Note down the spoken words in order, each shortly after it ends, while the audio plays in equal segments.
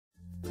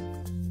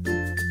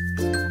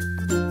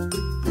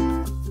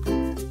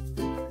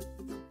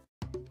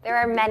There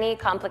are many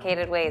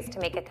complicated ways to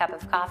make a cup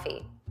of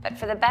coffee, but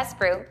for the best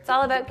brew, it's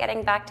all about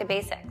getting back to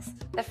basics.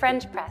 The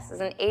French press is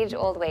an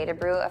age-old way to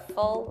brew a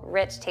full,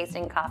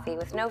 rich-tasting coffee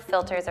with no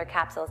filters or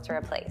capsules to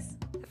replace.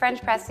 The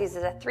French press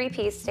uses a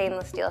 3-piece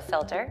stainless steel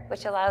filter,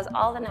 which allows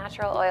all the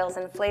natural oils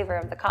and flavor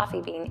of the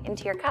coffee bean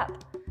into your cup.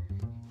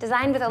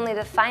 Designed with only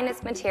the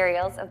finest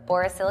materials of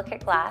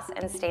borosilicate glass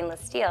and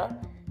stainless steel,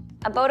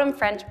 a Bodum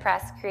French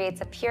press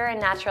creates a pure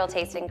and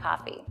natural-tasting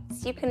coffee,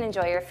 so you can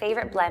enjoy your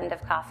favorite blend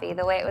of coffee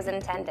the way it was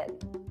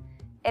intended.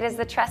 It is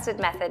the trusted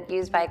method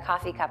used by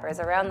coffee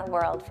cuppers around the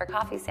world for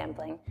coffee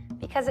sampling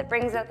because it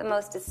brings out the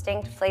most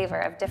distinct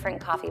flavor of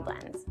different coffee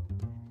blends.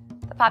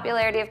 The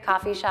popularity of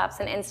coffee shops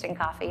and instant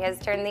coffee has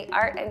turned the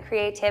art and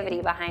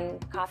creativity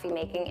behind coffee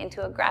making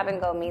into a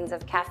grab-and-go means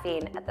of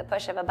caffeine at the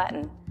push of a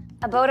button.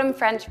 A Bodum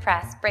French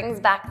press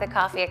brings back the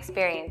coffee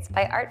experience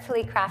by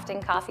artfully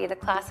crafting coffee the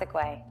classic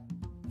way.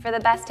 For the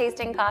best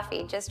tasting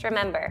coffee, just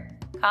remember,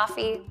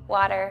 coffee,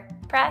 water,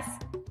 press,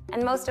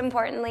 and most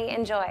importantly,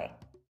 enjoy.